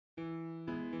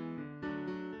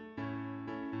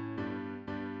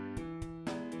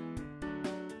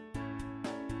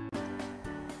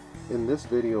In this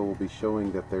video, we'll be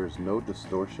showing that there's no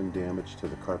distortion damage to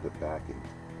the carpet backing.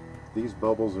 These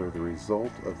bubbles are the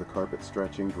result of the carpet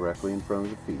stretching directly in front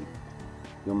of the feet.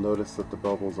 You'll notice that the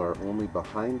bubbles are only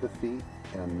behind the feet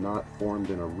and not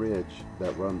formed in a ridge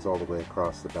that runs all the way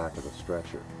across the back of the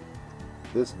stretcher.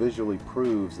 This visually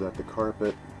proves that the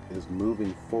carpet is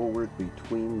moving forward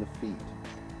between the feet,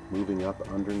 moving up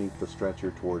underneath the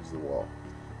stretcher towards the wall.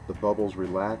 The bubbles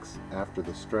relax after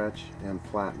the stretch and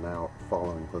flatten out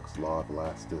following Hooke's law of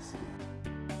elasticity.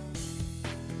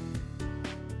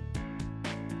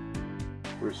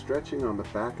 We're stretching on the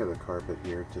back of the carpet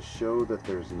here to show that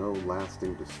there's no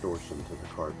lasting distortion to the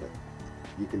carpet.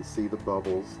 You can see the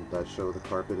bubbles that show the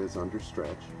carpet is under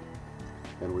stretch,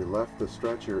 and we left the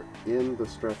stretcher in the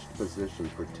stretched position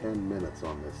for 10 minutes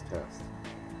on this test.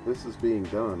 This is being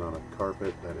done on a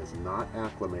carpet that is not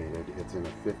acclimated. It's in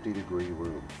a 50-degree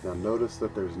room. Now notice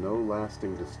that there's no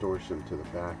lasting distortion to the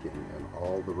backing and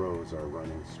all the rows are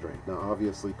running straight. Now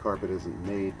obviously carpet isn't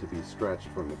made to be stretched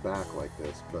from the back like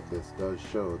this, but this does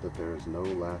show that there is no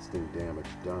lasting damage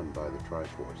done by the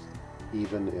triFORCE,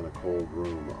 even in a cold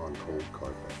room on cold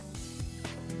carpet.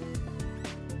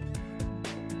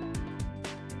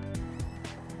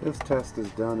 This test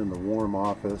is done in the warm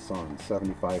office on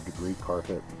 75-degree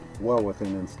carpet, well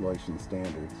within installation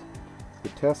standards. The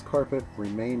test carpet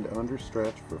remained under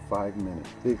stretch for 5 minutes.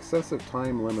 The excessive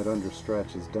time limit under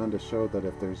stretch is done to show that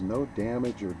if there's no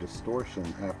damage or distortion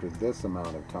after this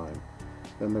amount of time,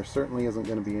 then there certainly isn't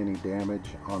going to be any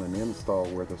damage on an install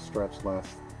where the stretch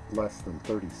lasts less than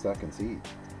 30 seconds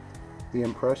each. The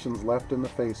impressions left in the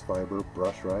face fiber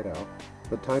brush right out.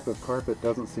 The type of carpet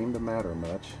doesn't seem to matter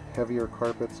much. Heavier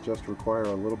carpets just require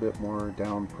a little bit more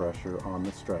down pressure on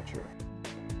the stretcher.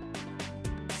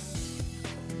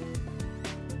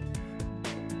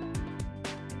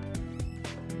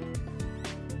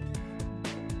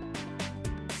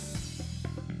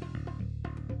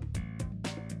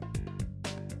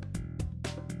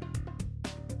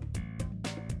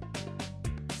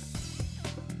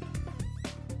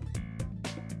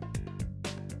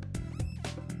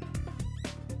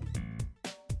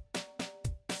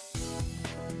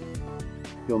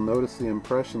 You'll notice the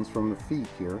impressions from the feet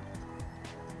here,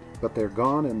 but they're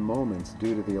gone in moments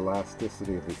due to the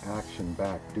elasticity of the action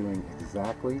back doing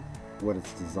exactly what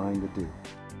it's designed to do.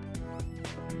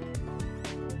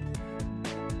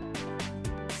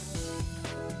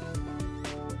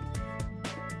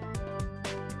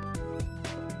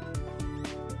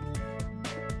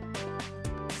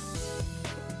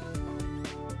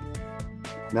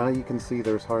 Now you can see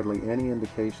there's hardly any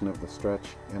indication of the stretch,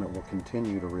 and it will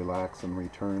continue to relax and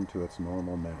return to its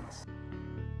normal mass.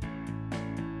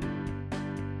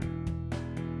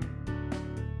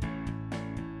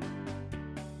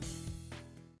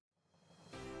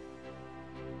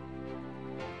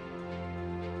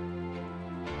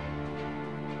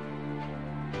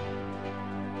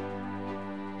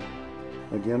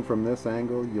 Again, from this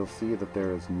angle, you'll see that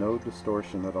there is no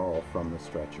distortion at all from the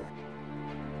stretcher.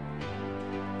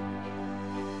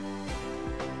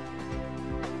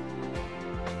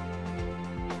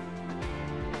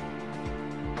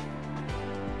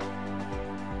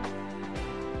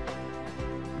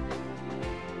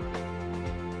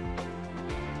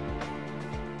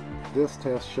 This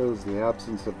test shows the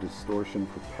absence of distortion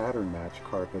for pattern match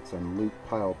carpets and loop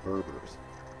pile Berbers.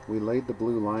 We laid the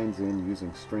blue lines in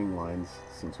using string lines,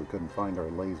 since we couldn't find our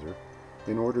laser,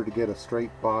 in order to get a straight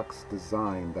box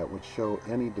design that would show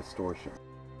any distortion.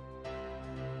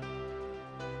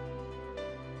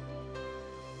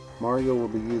 Mario will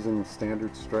be using the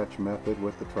standard stretch method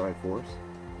with the triFORCE,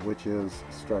 which is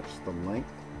stretch the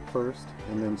length first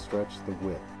and then stretch the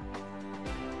width.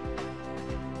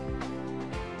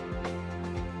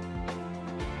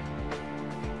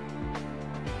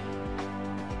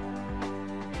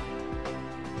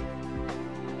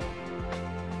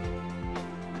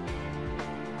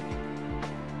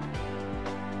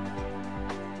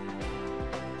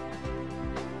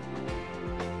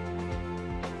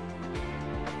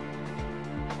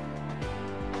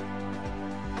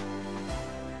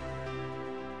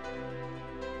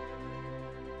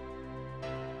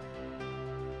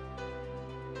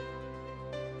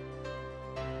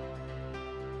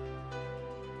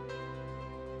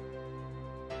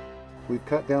 We've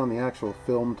cut down the actual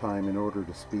film time in order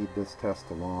to speed this test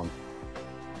along.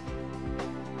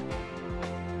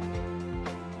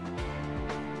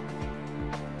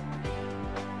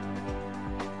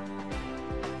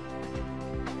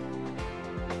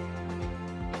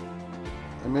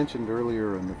 I mentioned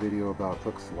earlier in the video about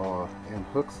Hooke's law, and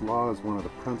Hooke's law is one of the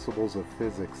principles of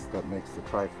physics that makes the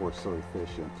triforce so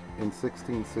efficient. In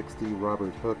 1660,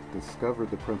 Robert Hooke discovered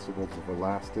the principles of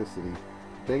elasticity,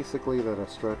 basically that a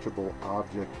stretchable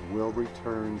object will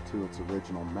return to its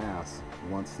original mass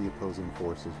once the opposing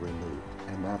force is removed.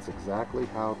 And that's exactly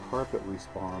how carpet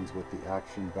responds with the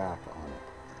action back on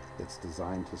it. It's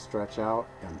designed to stretch out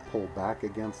and pull back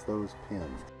against those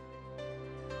pins.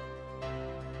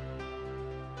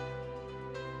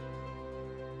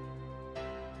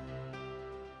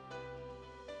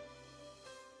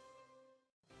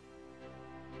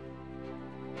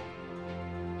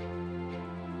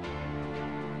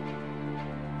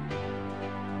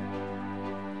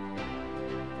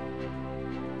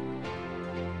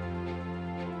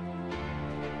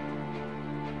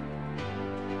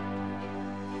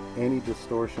 Any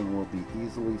distortion will be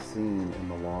easily seen in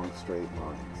the long straight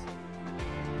lines.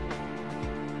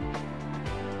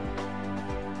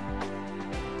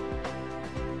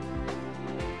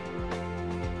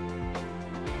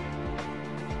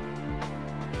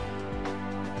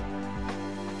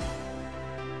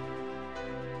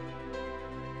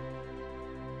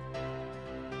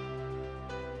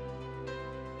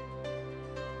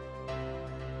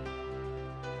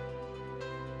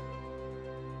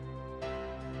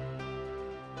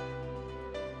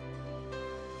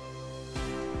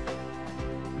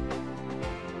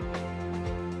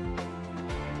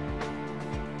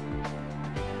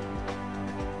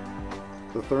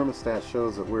 The thermostat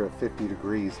shows that we're at 50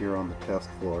 degrees here on the test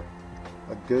floor.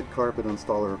 A good carpet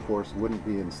installer, of course, wouldn't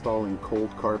be installing cold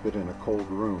carpet in a cold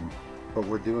room, but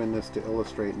we're doing this to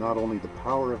illustrate not only the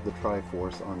power of the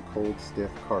triFORCE on cold, stiff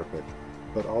carpet,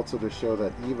 but also to show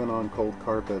that even on cold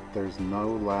carpet, there's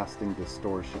no lasting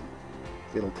distortion.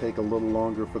 It'll take a little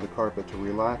longer for the carpet to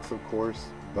relax, of course,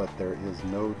 but there is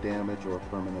no damage or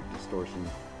permanent distortion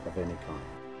of any kind.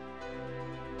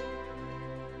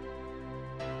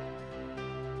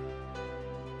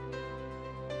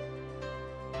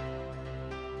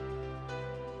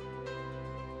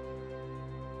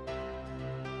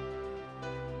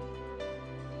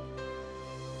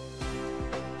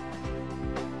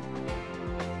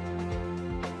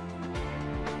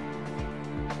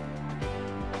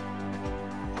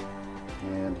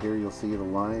 And here you'll see the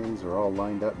lines are all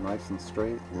lined up nice and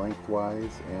straight,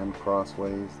 lengthwise and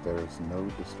crossways. There's no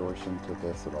distortion to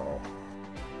this at all.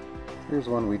 Here's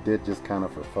one we did just kind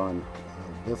of for fun.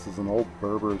 This is an old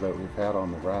Berber that we've had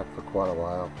on the rack for quite a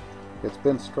while. It's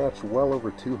been stretched well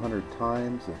over 200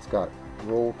 times. It's got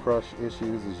roll crush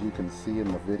issues, as you can see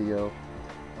in the video.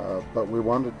 But we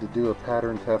wanted to do a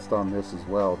pattern test on this as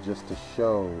well, just to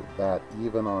show that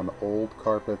even on old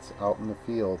carpets out in the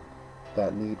field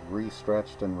that need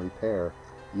re-stretched and repair,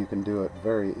 you can do it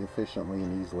very efficiently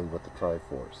and easily with the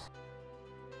triFORCE.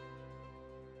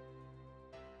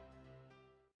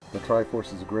 The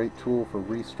triFORCE is a great tool for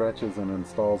re-stretches and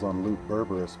installs on loop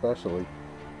Berber especially,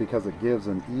 because it gives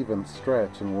an even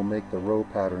stretch and will make the row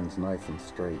patterns nice and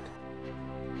straight.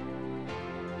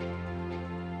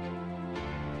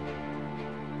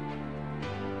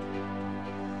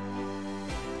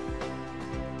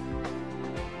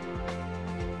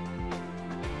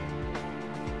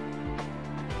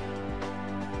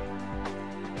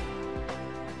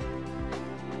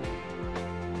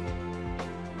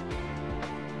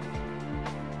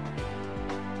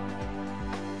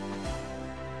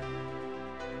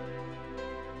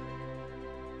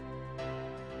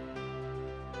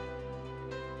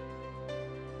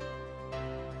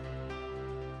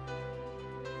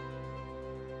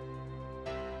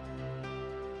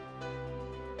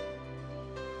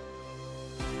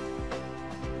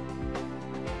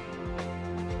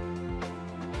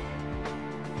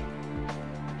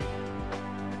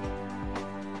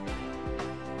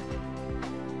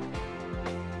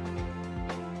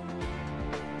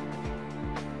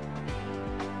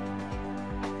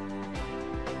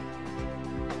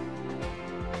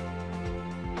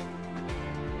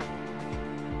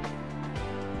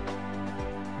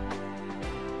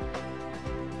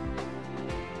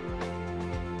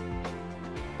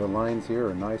 The lines here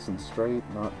are nice and straight,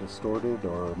 not distorted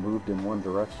or moved in one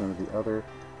direction or the other,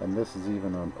 and this is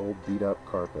even on old beat up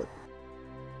carpet.